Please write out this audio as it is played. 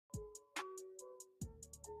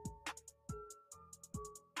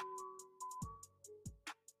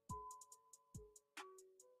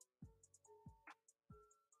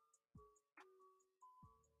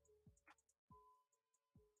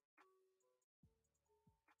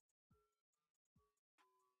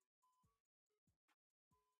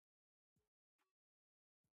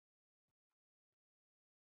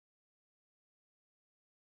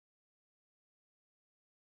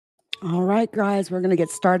All right, guys, we're going to get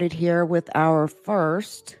started here with our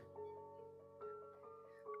first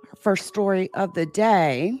story of the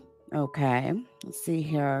day. Okay, let's see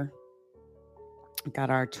here. We got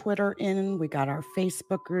our Twitter in, we got our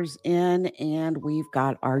Facebookers in, and we've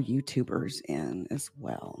got our YouTubers in as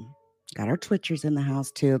well. Got our Twitchers in the house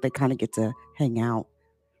too. They kind of get to hang out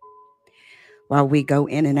while we go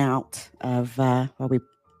in and out of while we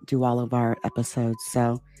do all of our episodes.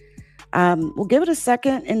 So we'll give it a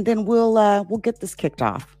second, and then we'll get this kicked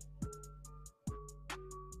off.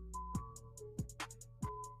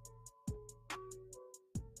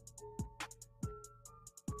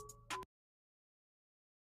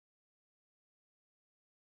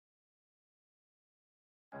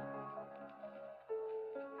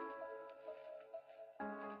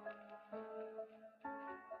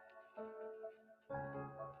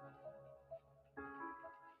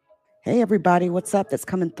 Hey, everybody, what's up? That's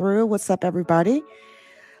coming through. What's up, everybody?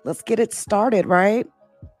 Let's get it started, right?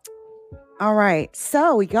 All right.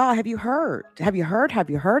 So, y'all, have you heard? Have you heard? Have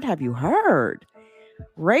you heard? Have you heard?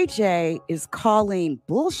 Ray J is calling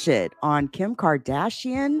bullshit on Kim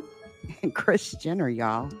Kardashian and Kris Jenner,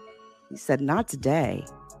 y'all. He said, not today.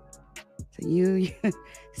 So you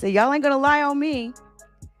say, y'all ain't gonna lie on me.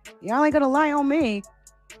 Y'all ain't gonna lie on me.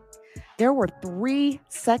 There were 3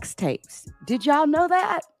 sex tapes. Did y'all know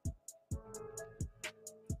that?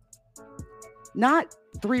 Not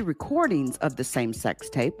 3 recordings of the same sex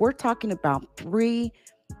tape. We're talking about 3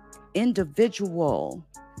 individual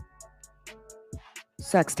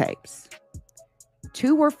sex tapes.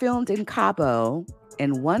 2 were filmed in Cabo,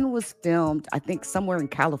 and 1 was filmed, I think, somewhere in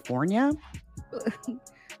California.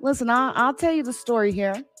 Listen, I'll tell you the story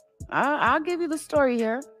here. I'll give you the story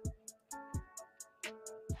here.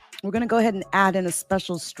 We're going to go ahead and add in a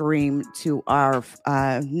special stream to our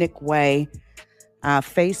Nick Way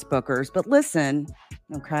Facebookers. But listen,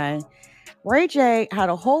 okay, Ray J had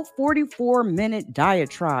a whole 44-minute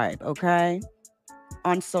diatribe, okay,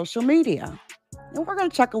 on social media. And we're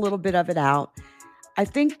going to check a little bit of it out. I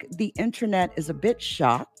think the internet is a bit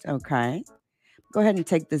shocked, okay? Go ahead and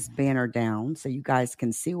take this banner down so you guys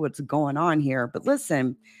can see what's going on here. But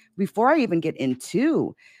listen, before I even get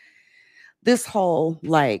into this whole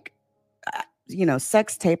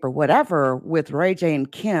sex tape or whatever with Ray J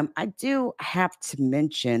and Kim, I do have to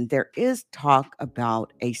mention there is talk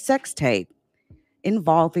about a sex tape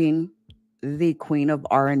involving the queen of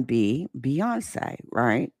R&B, Beyonce,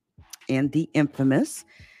 right? And the infamous,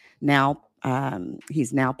 now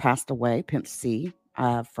he's now passed away, Pimp C,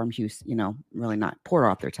 from Houston, really not Port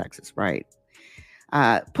Arthur, Texas, right?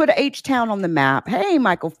 Put H-Town on the map. Hey,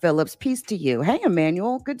 Michael Phillips, peace to you. Hey,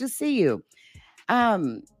 Emmanuel, good to see you.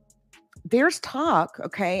 There's talk,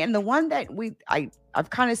 okay, and the one that I've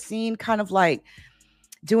kind of seen kind of like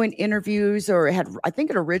doing interviews, or I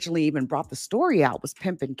think it originally even brought the story out, was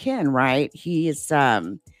Pimpin' Ken, right? He is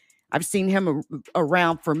I've seen him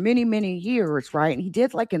around for many, many years, right? And he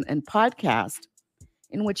did like an podcast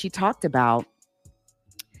in which he talked about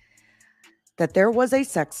that there was a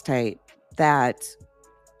sex tape that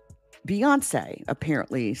Beyonce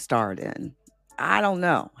apparently starred in. I don't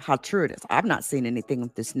know how true it is. I've not seen anything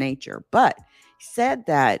of this nature, but he said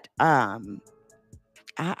that I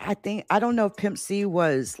think, I don't know if Pimp C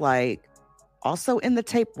was like also in the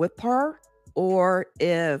tape with her, or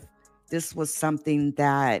if this was something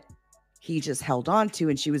that he just held on to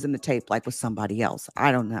and she was in the tape like with somebody else.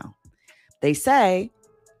 I don't know. They say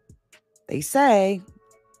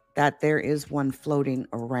that there is one floating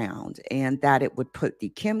around, and that it would put the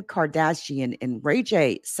Kim Kardashian and Ray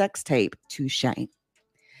J sex tape to shame.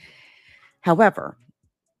 However,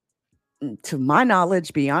 to my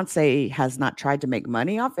knowledge, Beyonce has not tried to make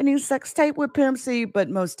money off any sex tape with Pimp C, but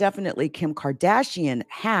most definitely Kim Kardashian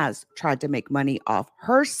has tried to make money off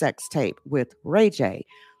her sex tape with Ray J.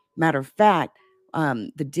 Matter of fact,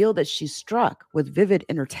 the deal that she struck with Vivid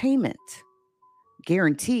Entertainment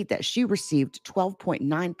guaranteed that she received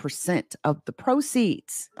 12.9% of the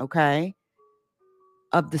proceeds, okay,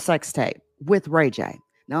 of the sex tape with Ray J.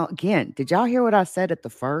 Now, again, did y'all hear what I said at the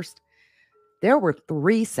first? There were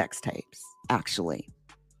 3 sex tapes, actually.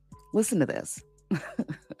 Listen to this.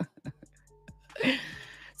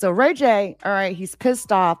 So Ray J, all right, he's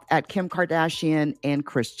pissed off at Kim Kardashian and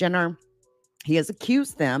Kris Jenner. He has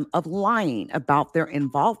accused them of lying about their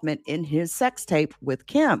involvement in his sex tape with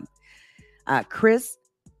Kim. Kris,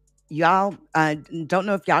 y'all don't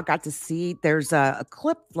know if y'all got to see, there's a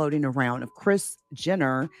clip floating around of Kris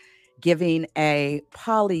Jenner giving a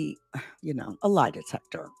lie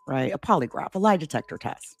detector, right? A polygraph, a lie detector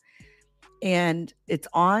test. And it's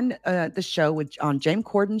on the show on James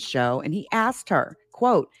Corden's show. And he asked her,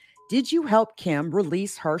 quote, Did you help Kim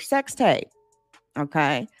release her sex tape?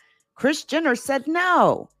 Okay. Kris Jenner said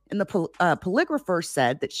no. And the polygrapher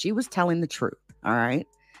said that she was telling the truth. All right.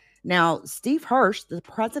 Now, Steve Hirsch, the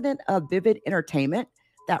president of Vivid Entertainment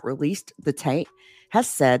that released the tape, has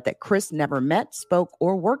said that Kris never met, spoke,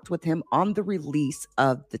 or worked with him on the release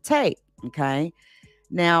of the tape. Okay.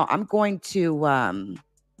 Now, I'm going to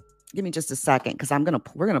give me just a second because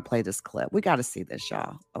we're gonna play this clip. We got to see this,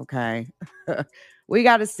 y'all. Okay. We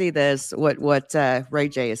got to see this, what Ray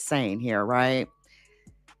J is saying here, right?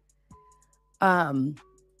 But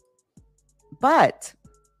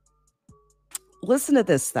listen to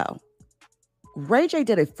this though. Ray J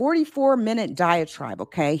did a 44-minute diatribe.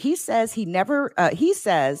 Okay, he says he never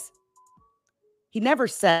says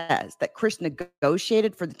that Kris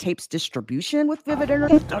negotiated for the tape's distribution with Vivid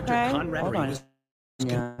Entertainment. Dr. Conrad Hold on. was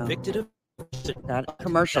convicted of Got a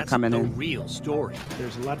commercial coming in. Real story.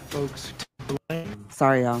 There's a lot of folks to blame.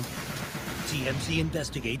 Sorry, y'all. TMZ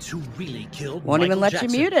investigates who really killed Won't Michael even let Jackson.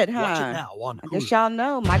 you mute it, huh? Watch it now on I Hulu. guess y'all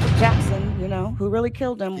know Michael Jackson, who really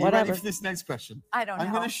killed him, Are you whatever. ready for this next question? I don't know.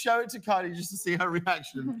 I'm going to show it to Cardi just to see her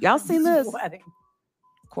reaction. Y'all seen this? Sweating.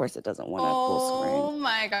 Of course, it doesn't want to full screen. Oh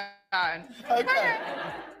my God. Okay, Oh, dear.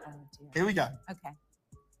 here we go. Okay.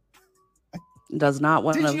 Does not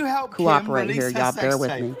want Did you to help Kim cooperate release here. her Y'all sex bear with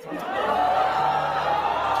tape? me. It's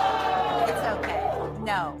okay.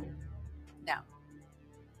 No. No.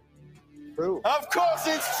 True. Of course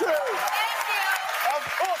it's true.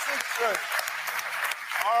 Of course it's true.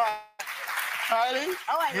 All right, Kylie,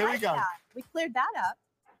 Oh, I here we like go. that. We cleared that up.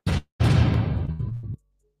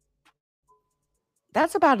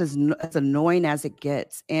 That's about as annoying as it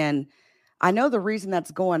gets. And I know the reason that's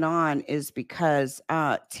going on is because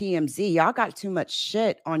TMZ, y'all got too much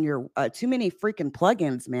shit on your, too many freaking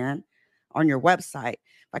plugins, man, on your website.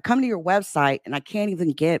 If I come to your website and I can't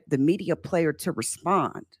even get the media player to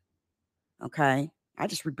respond, okay, I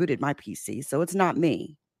just rebooted my PC, so it's not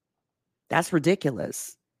me. That's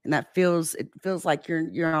ridiculous. And it feels like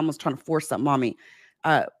you're almost trying to force something on me.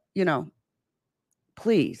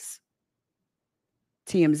 Please.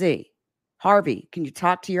 TMZ. Harvey, can you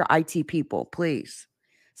talk to your IT people, please?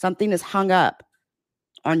 Something is hung up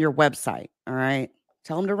on your website, all right?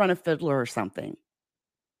 Tell them to run a fiddler or something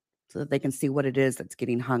so that they can see what it is that's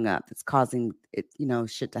getting hung up, that's causing it,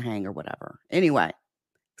 shit to hang or whatever. Anyway,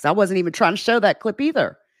 because I wasn't even trying to show that clip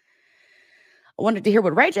either. I wanted to hear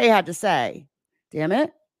what Ray J had to say. Damn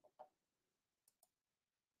it.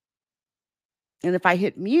 And if I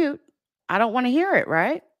hit mute, I don't want to hear it,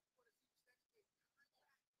 right?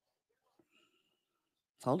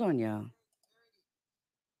 Hold on, y'all.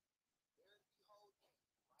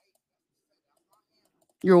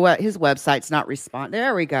 His website's not responding.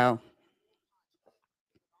 There we go.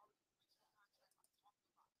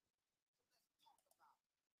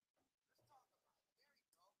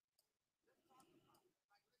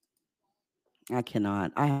 I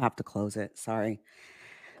cannot. I have to close it. Sorry.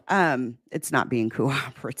 It's not being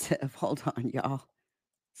cooperative. Hold on, y'all.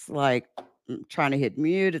 It's like I'm trying to hit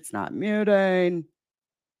mute. It's not muting.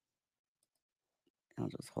 I'll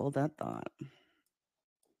just hold that thought.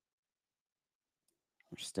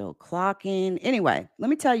 We're still clocking. Anyway, let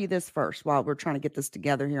me tell you this first while we're trying to get this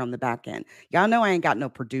together here on the back end. Y'all know I ain't got no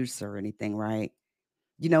producer or anything, right?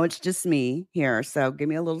 It's just me here. So give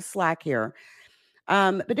me a little slack here.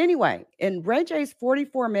 But anyway, in Ray J's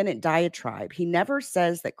 44-minute diatribe, he never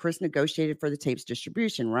says that Kris negotiated for the tape's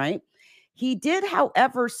distribution, right? He did,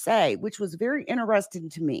 however, say, which was very interesting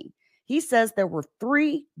to me, he says there were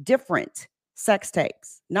 3 different sex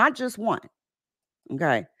tapes, not just one.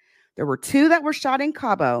 Okay. There were 2 that were shot in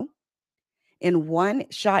Cabo and 1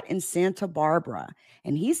 shot in Santa Barbara.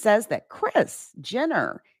 And he says that Kris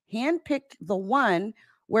Jenner handpicked the one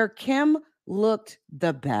where Kim looked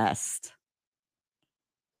the best.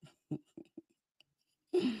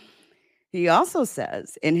 He also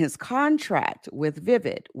says in his contract with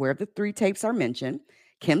Vivid, where the 3 tapes are mentioned,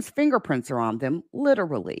 Kim's fingerprints are on them,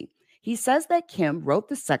 literally. He says that Kim wrote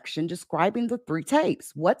the section describing the 3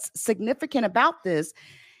 tapes. What's significant about this,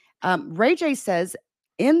 Ray J says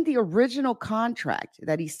in the original contract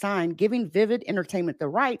that he signed giving Vivid Entertainment the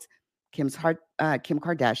rights, Kim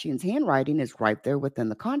Kardashian's handwriting is right there within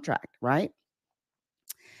the contract, right?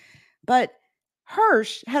 But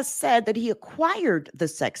Hirsch has said that he acquired the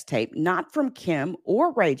sex tape not from Kim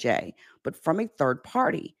or Ray J, but from a third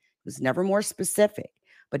party. It was never more specific.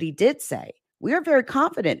 But he did say, we are very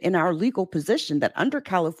confident in our legal position that under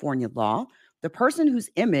California law, the person whose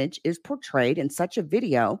image is portrayed in such a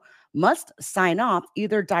video must sign off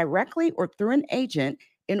either directly or through an agent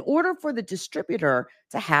in order for the distributor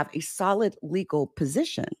to have a solid legal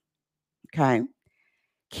position. Okay.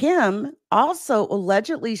 Kim also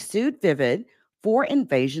allegedly sued Vivid for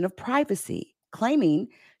invasion of privacy, claiming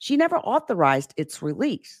she never authorized its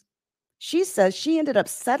release. She says she ended up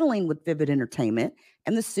settling with Vivid Entertainment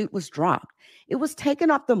and the suit was dropped. It was taken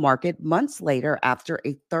off the market months later after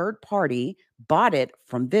a third party bought it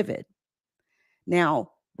from Vivid.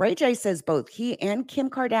 Now, Ray J says both he and Kim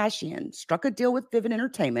Kardashian struck a deal with Vivid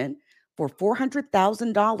Entertainment for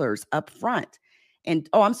 $400,000 up front. And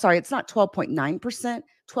I'm sorry, it's not 12.9%,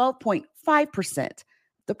 12.5%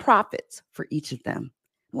 the profits for each of them.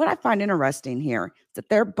 What I find interesting here is that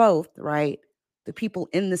they're both, right, the people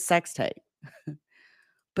in the sex tape.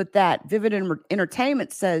 But that Vivid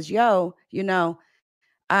Entertainment says, yo, you're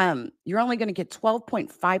only going to get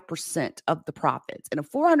 12.5% of the profits and a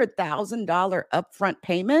 $400,000 upfront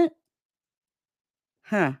payment.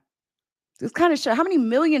 Huh. This kind of show how many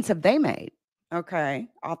millions have they made? Okay,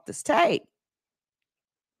 off this tape.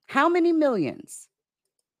 How many millions?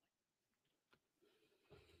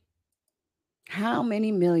 How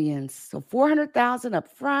many millions? So 400,000 up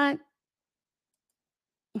front.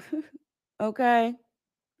 Okay.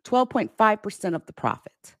 12.5% of the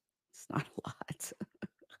profit. It's not a lot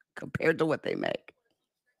compared to what they make.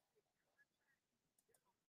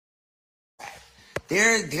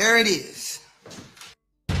 There it is.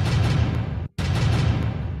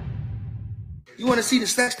 You want to see the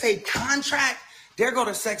sex tape contract? There go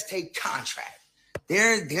the sex tape contract.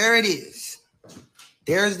 There it is.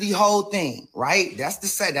 There's the whole thing, right?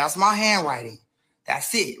 That's my handwriting.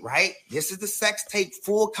 That's it, right? This is the sex tape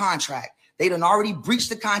full contract. They done already breached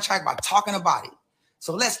the contract by talking about it.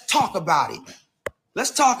 So let's talk about it. Let's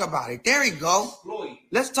talk about it. There we go.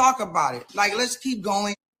 Let's talk about it. Like, let's keep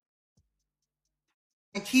going.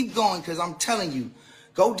 And keep going, because I'm telling you,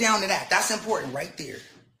 go down to that. That's important right there.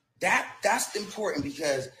 That's important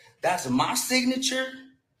because that's my signature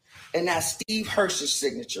and that's Steve Hirsch's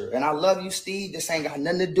signature. And I love you, Steve. This ain't got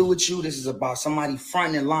nothing to do with you. This is about somebody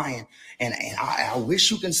fronting and lying. And I wish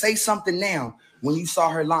you can say something now when you saw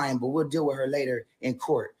her lying, but we'll deal with her later in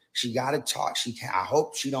court. She got to talk. She can. I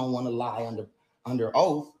hope she don't want to lie under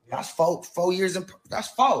oath. That's 4 years. That's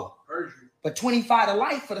 4. But 25 to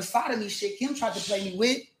life for the sodomy shit Kim tried to play me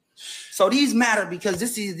with. So these matter because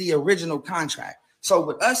this is the original contract. So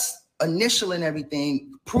with us initialing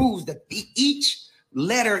everything proves that each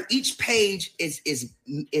letter, each page is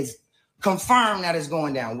confirmed that it's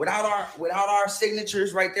going down. Without our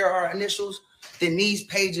signatures right there, our initials, then these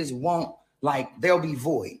pages won't, like, they'll be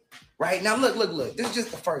void. Right? Now look. This is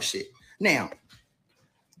just the first shit. Now,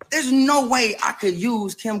 there's no way I could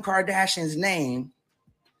use Kim Kardashian's name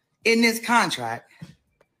in this contract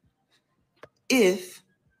if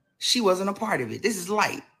she wasn't a part of it. This is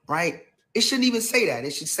light, right? It shouldn't even say that.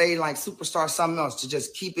 It should say like superstar something else to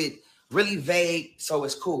just keep it really vague so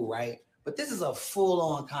it's cool, right? But this is a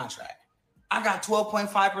full-on contract. I got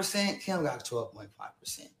 12.5%. Kim got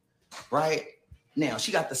 12.5%, right? Now,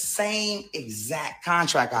 she got the same exact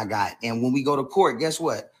contract I got. And when we go to court, guess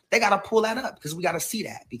what? They got to pull that up because we got to see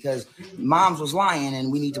that because moms was lying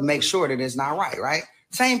and we need to make sure that it's not right?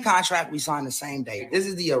 Same contract, we signed the same day. This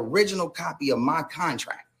is the original copy of my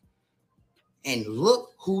contract. And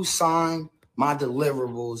look who signed my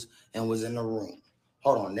deliverables and was in the room.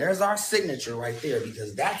 Hold on, there's our signature right there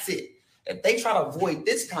because that's it. If they try to avoid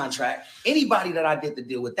this contract, anybody that I did the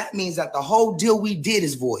deal with, that means that the whole deal we did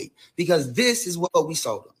is void because this is what we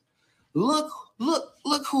sold them. Look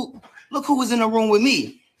who was in the room with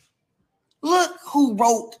me. Look who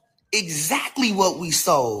wrote exactly what we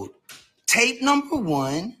sold. Tape number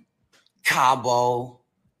 1, Cabo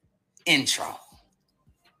intro.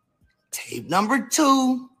 Tape number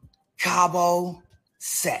 2, Cabo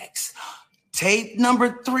sex. Tape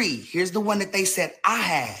number 3, here's the one that they said I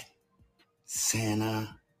had.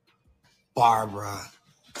 Santa Barbara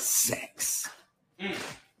sex.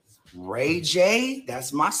 Ray J,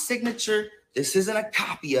 that's my signature. This isn't a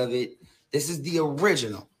copy of it. This is the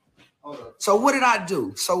original. So what did I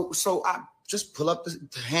do? So I just pull up the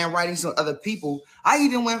handwritings of other people. I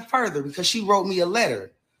even went further because she wrote me a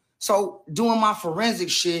letter. So doing my forensic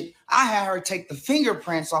shit, I had her take the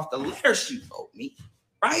fingerprints off the letter she wrote me,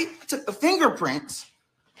 right? I took the fingerprints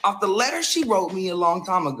off the letter she wrote me a long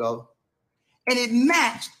time ago, and it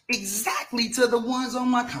matched exactly to the ones on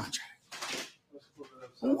my contract.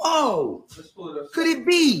 Whoa. Could it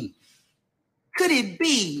be? Could it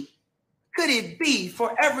be? Could it be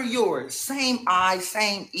forever yours? Same I,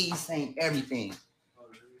 same E, same everything.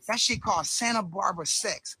 That shit called Santa Barbara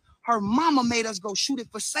sex. Her mama made us go shoot it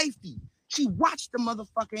for safety. She watched the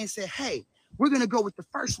motherfucker and said, hey, we're going to go with the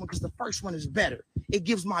first one because the first one is better. It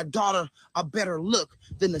gives my daughter a better look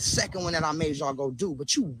than the second one that I made y'all go do.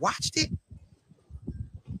 But you watched it?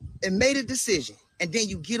 and made a decision, and then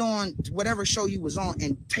you get on whatever show you was on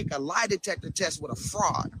and take a lie detector test with a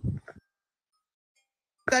fraud.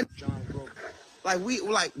 That John Grogan.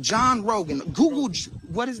 like John Rogan. Google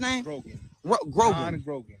what his name? Grogan. Grogan. John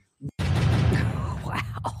Grogan. Wow.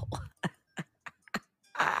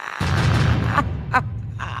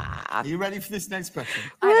 Are you ready for this next question?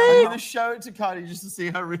 I I'm don't going to show it to Kylie just to see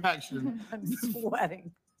her reaction. I'm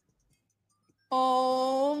sweating.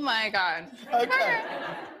 Oh my God. Okay,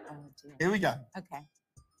 Oh dear. here we go. Okay.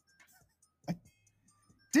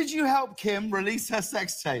 Did you help Kim release her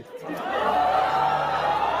sex tape? It's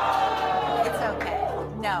okay.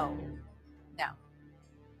 No. No.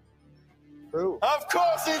 True. Of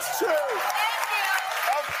course it's true.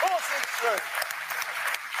 Of course it's true.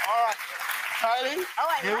 All right. Kylie, Oh,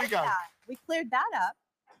 I Here we like go. that. We cleared that up.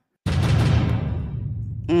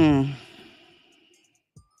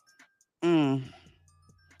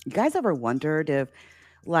 You guys ever wondered if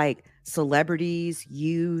like celebrities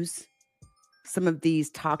use some of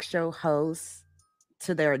these talk show hosts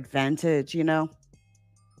to their advantage, you know?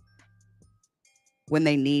 When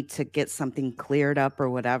they need to get something cleared up or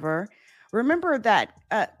whatever. Remember that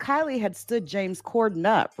Kylie had stood James Corden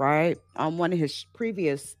up, right? On one of his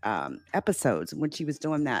previous episodes when she was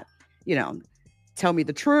doing that, you know, tell me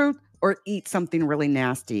the truth or eat something really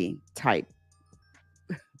nasty type.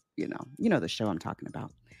 You know the show I'm talking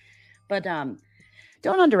about. But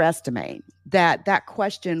don't underestimate that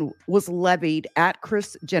question was levied at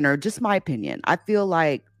Kris Jenner. Just my opinion. I feel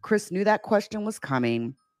like Kris knew that question was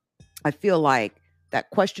coming. I feel like that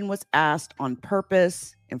question was asked on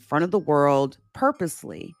purpose in front of the world,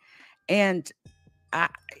 purposely. And,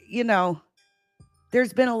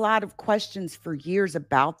 there's been a lot of questions for years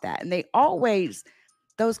about that. And they always,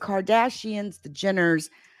 those Kardashians, the Jenners,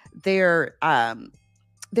 they're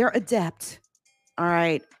adept. All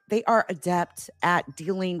right. They are adept at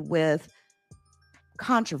dealing with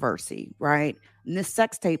controversy, right? And this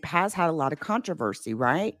sex tape has had a lot of controversy,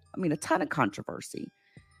 right? I mean, a ton of controversy.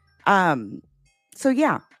 So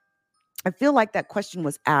yeah, I feel like that question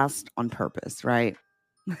was asked on purpose, right?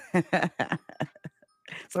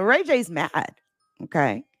 So Ray J's mad.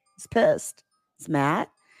 Okay. He's pissed. He's mad.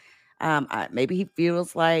 Maybe he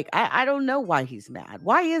feels like, I don't know why he's mad.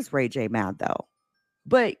 Why is Ray J mad though?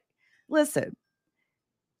 But listen,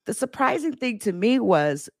 the surprising thing to me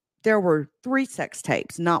was there were 3 sex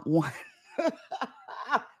tapes, not one.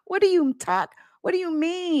 What do you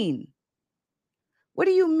mean? What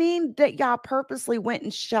do you mean that y'all purposely went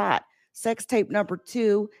and shot sex tape number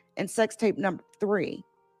 2 and sex tape number 3?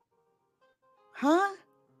 Huh?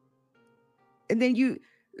 And then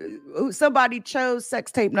somebody chose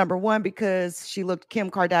sex tape number 1 because Kim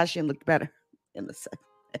Kardashian looked better in the sex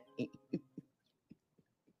tape.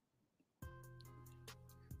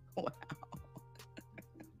 Wow.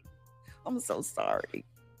 I'm so sorry.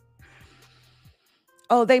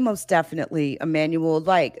 Oh, they most definitely, Emmanuel,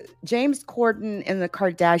 like James Corden and the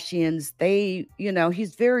Kardashians,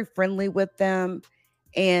 he's very friendly with them.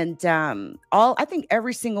 And I think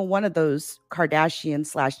every single one of those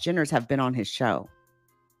Kardashian/Jenners have been on his show.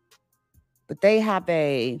 But they have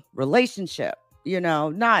a relationship,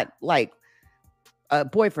 not like a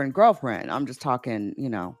boyfriend, girlfriend. I'm just talking,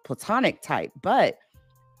 platonic type. But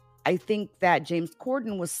I think that James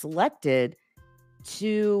Corden was selected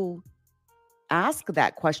to ask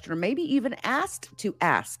that question, or maybe even asked to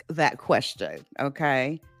ask that question.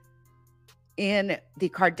 Okay. And the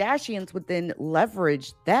Kardashians would then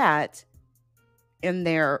leverage that in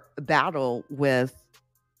their battle with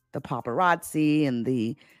the paparazzi and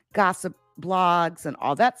the gossip blogs and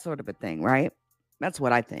all that sort of a thing, right? That's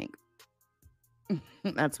what I think.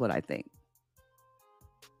 That's what I think.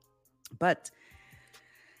 But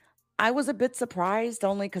I was a bit surprised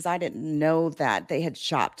only because I didn't know that they had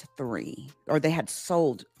shopped 3 or they had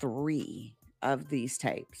sold 3 of these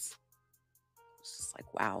tapes. It's just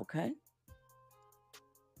like, wow, okay.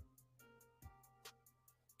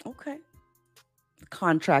 Okay. The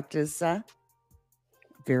contract is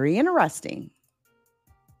very interesting.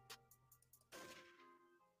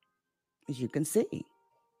 As you can see,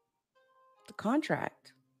 the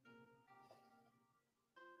contract.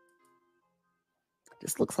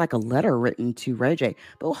 This looks like a letter written to Ray J.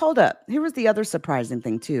 But hold up. Here was the other surprising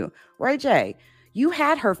thing too. Ray J, you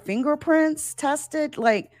had her fingerprints tested.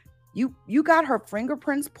 Like you got her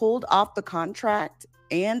fingerprints pulled off the contract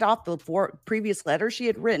and off the 4 previous letters she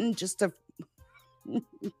had written just to.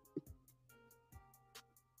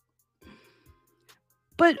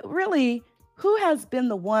 But really, who has been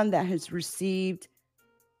the one that has received,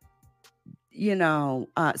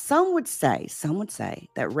 some would say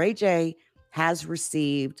that Ray J has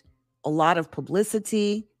received a lot of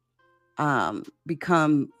publicity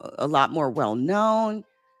become a lot more well known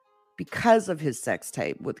because of his sex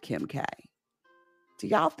tape with Kim K. Do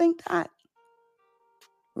y'all think that?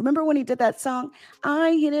 Remember when he did that song?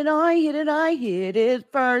 I hit it, I hit it, I hit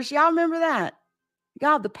it first. Y'all remember that?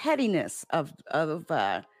 Y'all, the pettiness of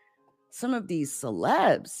some of these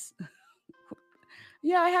celebs.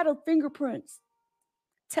 Yeah, I had her fingerprints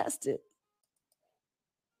tested.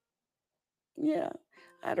 Yeah,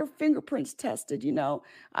 I had her fingerprints tested. You know,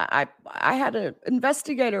 I had an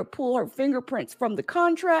investigator pull her fingerprints from the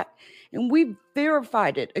contract, and we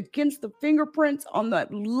verified it against the fingerprints on the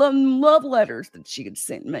love letters that she had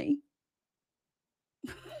sent me.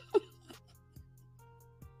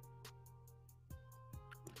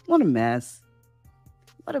 What a mess.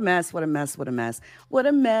 What a mess. What a mess. What a mess. What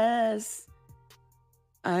a mess.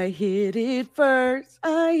 I hit it first.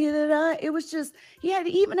 I hit it. It was just, he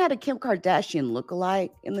even had a Kim Kardashian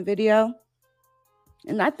lookalike in the video.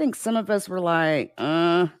 And I think some of us were like,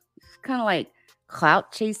 kind of like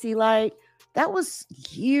clout chasey like. That was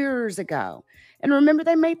years ago. And remember,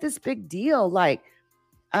 they made this big deal. Like,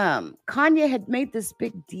 Kanye had made this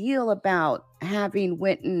big deal about having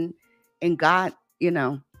went and got,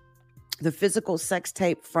 the physical sex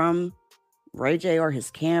tape from Ray J or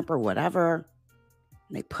his camp or whatever.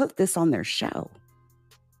 And they put this on their show.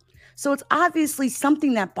 So it's obviously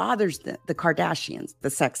something that bothers the Kardashians,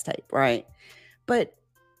 the sex tape, right? But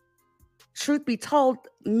truth be told,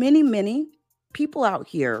 many people out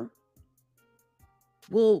here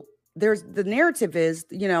the narrative is,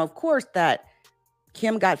 of course, that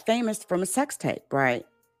Kim got famous from a sex tape, right?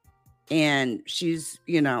 And she's,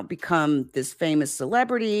 become this famous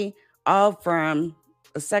celebrity, all from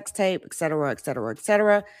a sex tape, et cetera, et cetera, et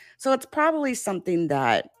cetera. So it's probably something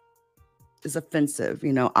that is offensive,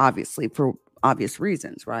 obviously for obvious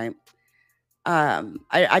reasons, right?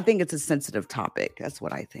 I think it's a sensitive topic. That's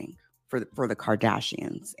what I think for the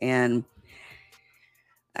Kardashians. And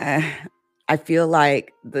I feel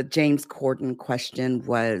like the James Corden question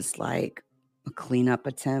was like a cleanup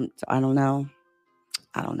attempt. I don't know,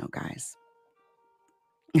 guys.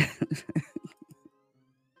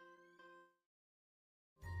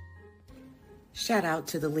 Shout out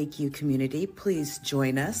to the Leak You community. Please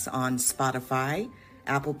join us on Spotify,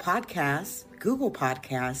 Apple Podcasts, Google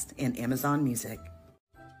Podcasts, and Amazon Music.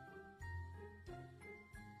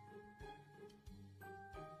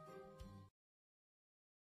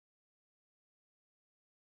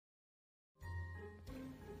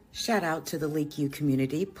 Shout out to the Leak You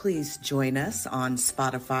community. Please join us on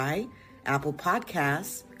Spotify, Apple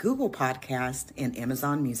Podcasts, Google Podcasts, and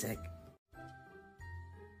Amazon Music.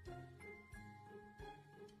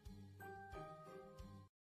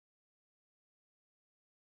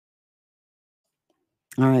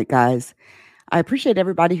 All right, guys. I appreciate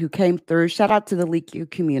everybody who came through. Shout out to the Leak You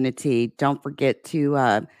community. Don't forget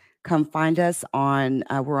to come find us on,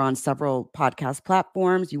 we're on several podcast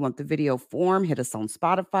platforms. You want the video form, hit us on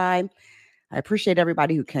Spotify. I appreciate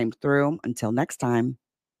everybody who came through. Until next time.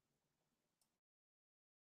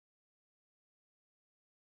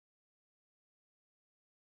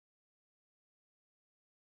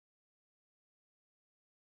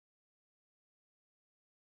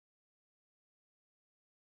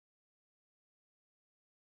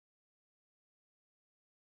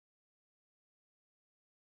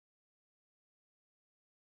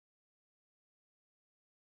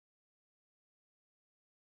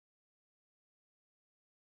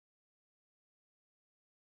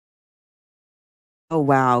 Oh,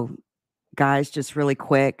 wow. Guys, just really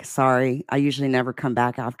quick. Sorry. I usually never come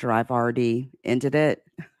back after I've already ended it.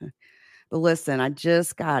 But listen, I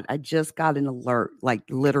just got an alert, like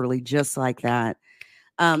literally just like that.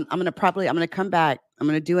 I'm going to come back. I'm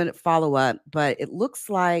going to do a follow up, but it looks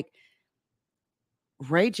like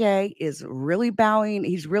Ray J is really bowing.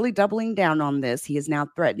 He's really doubling down on this. He is now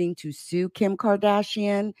threatening to sue Kim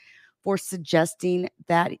Kardashian for suggesting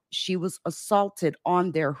that she was assaulted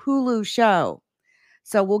on their Hulu show.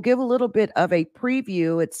 So we'll give a little bit of a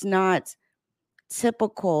preview. It's not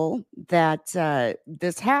typical that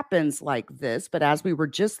this happens like this, but as we were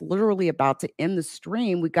just literally about to end the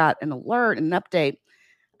stream, we got an alert, an update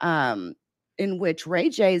in which Ray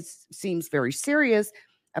J seems very serious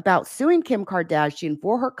about suing Kim Kardashian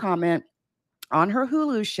for her comment on her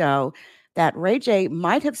Hulu show that Ray J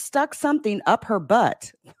might have stuck something up her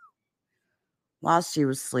butt while she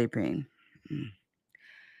was sleeping.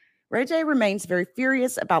 Ray J remains very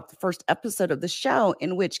furious about the first episode of the show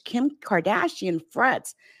in which Kim Kardashian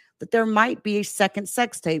frets that there might be a second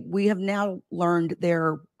sex tape. We have now learned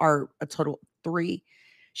there are a total of 3.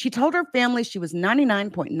 She told her family she was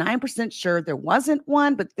 99.9% sure there wasn't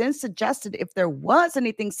one, but then suggested if there was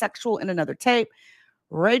anything sexual in another tape,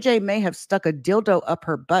 Ray J may have stuck a dildo up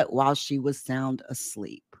her butt while she was sound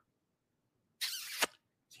asleep.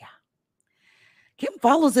 Yeah. Kim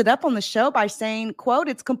follows it up on the show by saying, quote,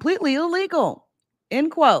 "It's completely illegal,"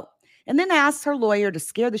 end quote, and then asks her lawyer to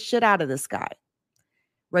scare the shit out of this guy.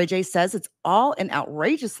 Ray J says it's all an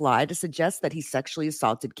outrageous lie to suggest that he sexually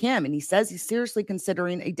assaulted Kim, and he says he's seriously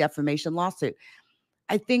considering a defamation lawsuit.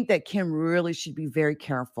 I think that Kim really should be very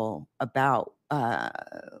careful about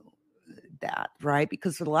that, right?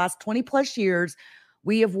 Because for the last 20 plus years,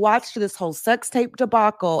 we have watched this whole sex tape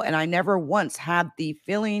debacle, and I never once had the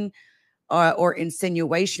feeling or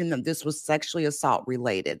insinuation that this was sexually assault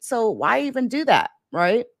related. So why even do that,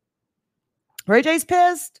 right? Ray J's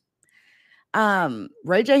pissed.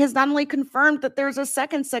 Ray J has not only confirmed that there's a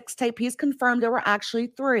second sex tape, he's confirmed there were actually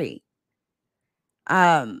 3.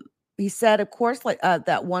 He said, of course,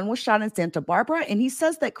 that one was shot in Santa Barbara, and he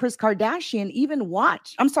says that Kris Kardashian even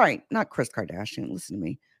watched. I'm sorry, not Kris Kardashian. Listen to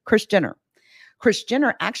me, Kris Jenner. Kris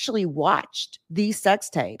Jenner actually watched these sex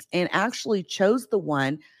tapes and actually chose the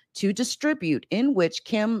one to distribute in which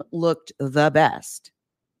Kim looked the best.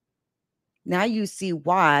 Now you see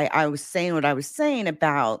why I was saying what I was saying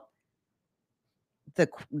about the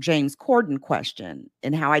James Corden question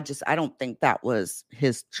and how I don't think that was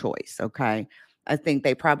his choice. Okay. I think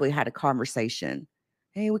they probably had a conversation.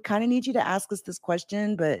 Hey, we kind of need you to ask us this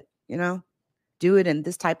question, but do it in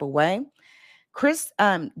this type of way. Kris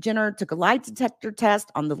Jenner took a lie detector test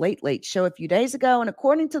on the Late Late Show a few days ago, and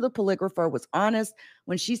according to the polygrapher, was honest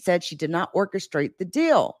when she said she did not orchestrate the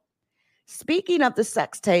deal. Speaking of the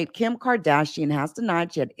sex tape, Kim Kardashian has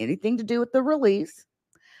denied she had anything to do with the release,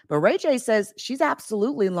 but Ray J says she's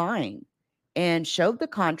absolutely lying and showed the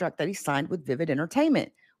contract that he signed with Vivid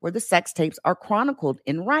Entertainment, where the sex tapes are chronicled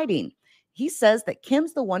in writing. He says that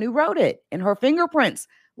Kim's the one who wrote it, and her fingerprints,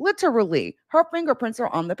 literally, her fingerprints are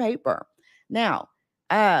on the paper. Now,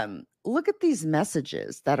 look at these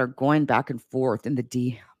messages that are going back and forth in the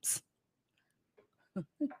DMs.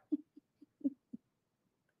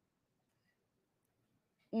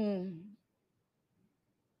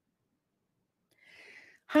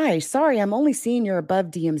 Hi, sorry, I'm only seeing your above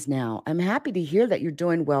DMs now. I'm happy to hear that you're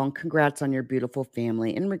doing well and congrats on your beautiful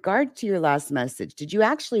family. In regard to your last message, did you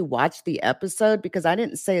actually watch the episode? Because I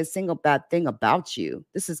didn't say a single bad thing about you.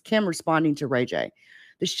 This is Kim responding to Ray J.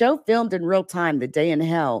 The show filmed in real time the day in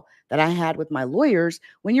hell that I had with my lawyers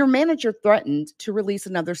when your manager threatened to release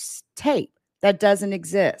another tape that doesn't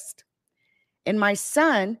exist. And my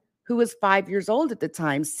son, who was 5 years old at the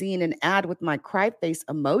time, seeing an ad with my cry face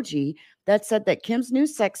emoji that said that Kim's new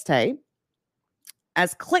sex tape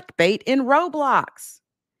as clickbait in Roblox.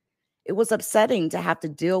 It was upsetting to have to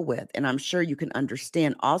deal with, and I'm sure you can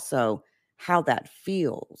understand also how that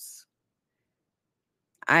feels.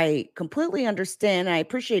 I completely understand. I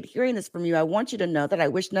appreciate hearing this from you. I want you to know that I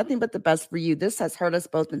wish nothing but the best for you. This has hurt us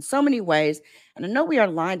both in so many ways, and I know we are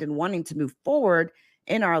aligned in wanting to move forward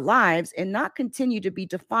in our lives and not continue to be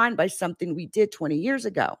defined by something we did 20 years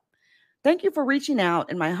ago. Thank you for reaching out,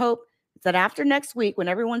 and my hope is that after next week, when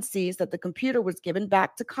everyone sees that the computer was given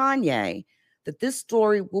back to Kanye, that this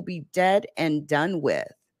story will be dead and done with.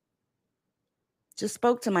 Just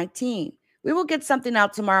spoke to my team. We will get something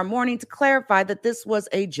out tomorrow morning to clarify that this was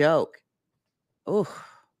a joke. Oh,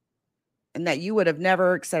 and that you would have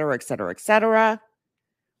never, et cetera, et cetera, et cetera.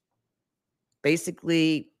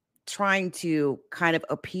 Basically trying to kind of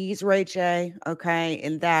appease Ray J, okay?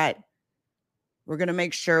 And that we're going to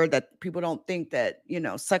make sure that people don't think that,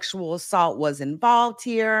 sexual assault was involved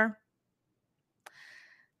here.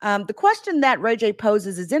 The question that Ray J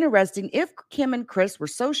poses is interesting. If Kim and Kris were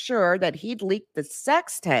so sure that he'd leaked the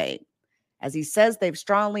sex tape, as he says they've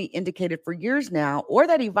strongly indicated for years now, or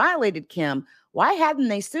that he violated Kim, why hadn't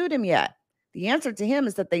they sued him yet? The answer to him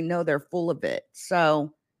is that they know they're full of it.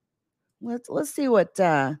 So let's see what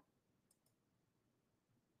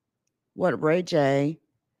Ray J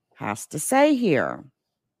has to say here.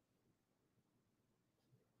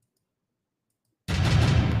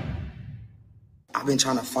 I've been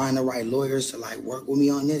trying to find the right lawyers to work with me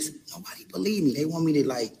on this. Nobody believe me. They want me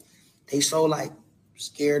to they so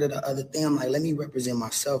scared of the other thing. I'm let me represent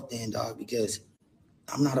myself then, dog, because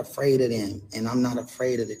I'm not afraid of them and I'm not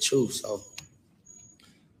afraid of the truth. So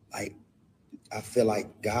I feel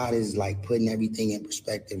like God is putting everything in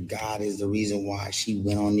perspective. God is the reason why she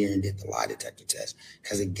went on there and did the lie detector test,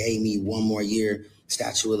 because it gave me one more year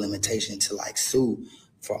statute of limitation to sue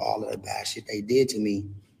for all of the bad shit they did to me.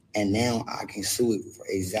 And now I can sue it for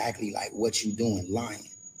exactly what you doing, lying.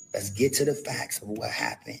 Let's get to the facts of what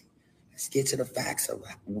happened. Let's get to the facts of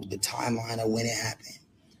the timeline of when it happened.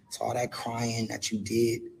 So all that crying that you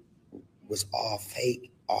did was all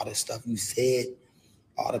fake. All the stuff you said,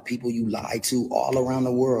 all the people you lied to all around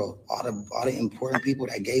the world, all the important people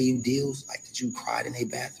that gave you deals, like that you cried in their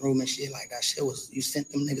bathroom and shit, like that shit was, you sent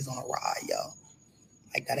them niggas on a ride, yo.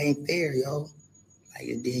 Like that ain't fair, yo. Like,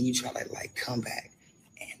 and then you try to like come back.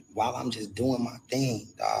 And while I'm just doing my thing,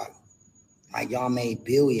 dog, like y'all made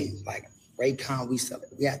billions. Like Raycon,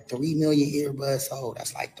 we had 3 million earbuds sold.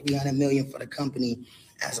 That's like 300 million for the company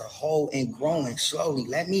as a whole and growing slowly.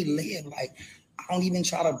 Let me live. Like, I don't even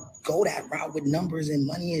try to go that route with numbers and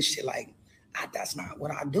money and shit. Like, that's not what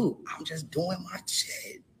I do. I'm just doing my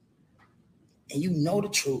shit. And you know the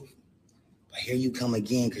truth. But here you come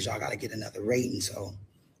again because y'all got to get another rating. So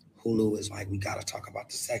Hulu is like, we got to talk about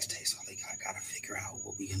the sex tape. So like, I got to figure out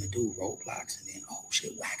what we're going to do, roadblocks. And then, oh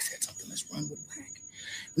shit, Wack said something. Let's run with Wack.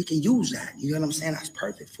 We can use that. You know what I'm saying? That's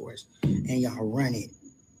perfect for us. And y'all run it.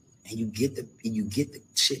 And you get the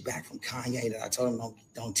shit back from Kanye that I told him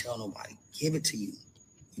don't tell nobody. Give it to you.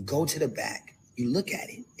 You go to the back, you look at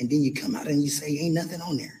it, and then you come out and you say ain't nothing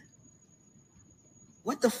on there.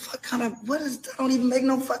 What the fuck that don't even make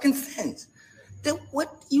no fucking sense. Then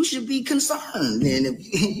what you should be concerned. And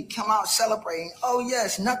if you come out celebrating, oh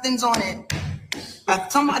yes, nothing's on it.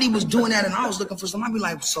 If somebody was doing that and I was looking for somebody, I'd be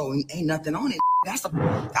like, so ain't nothing on it. That's a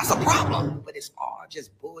problem. But it's all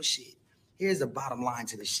just bullshit. Here's the bottom line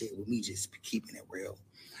to the shit with me just keeping it real.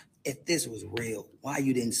 If this was real, why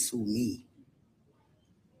you didn't sue me?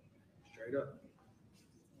 Straight up.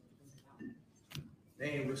 They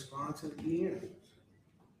ain't respond to the DMs.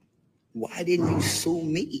 Why didn't you sue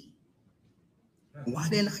me? Why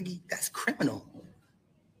didn't I get, that's criminal.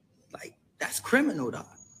 Like, that's criminal, dog.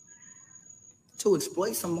 To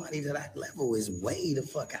exploit somebody to that level is way the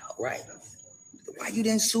fuck out, right? Why you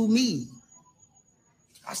didn't sue me?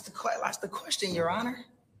 That's the question, Your Honor.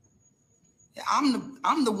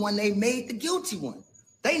 I'm the one they made the guilty one.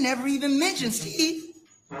 They never even mentioned Steve.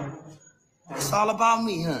 It's all about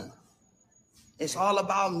me, huh? It's all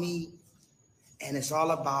about me, and it's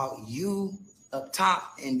all about you up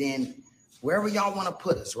top, and then wherever y'all want to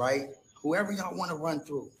put us, right? Whoever y'all want to run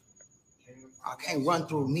through. I can't run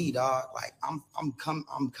through me, dog. Like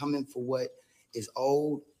I'm coming for what is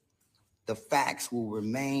old. The facts will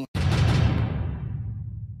remain.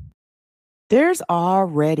 There's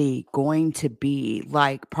already going to be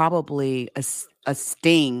like probably a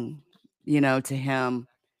sting, to him,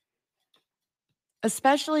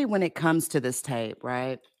 especially when it comes to this tape,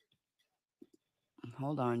 right?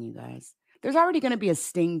 Hold on, you guys. There's already going to be a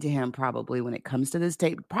sting to him probably when it comes to this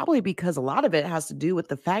tape, probably because a lot of it has to do with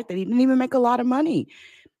the fact that he didn't even make a lot of money.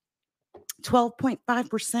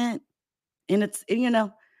 12.5%. And it's,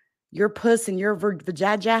 your puss and your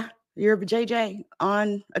vajayjay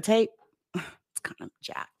on a tape. It's kind of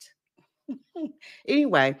jacked.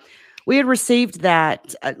 Anyway, we had received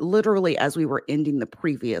that literally as we were ending the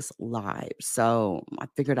previous live. So I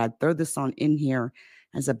figured I'd throw this on in here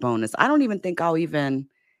as a bonus. I don't even think I'll even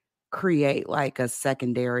create like a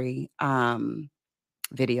secondary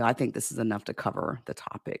video. I think this is enough to cover the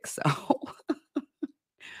topic. So,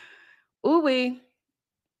 ooh-wee.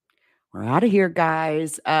 We're out of here,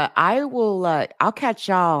 guys. I'll catch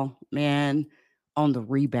y'all, man, on the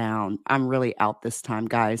rebound. I'm really out this time,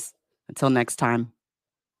 guys. Until next time.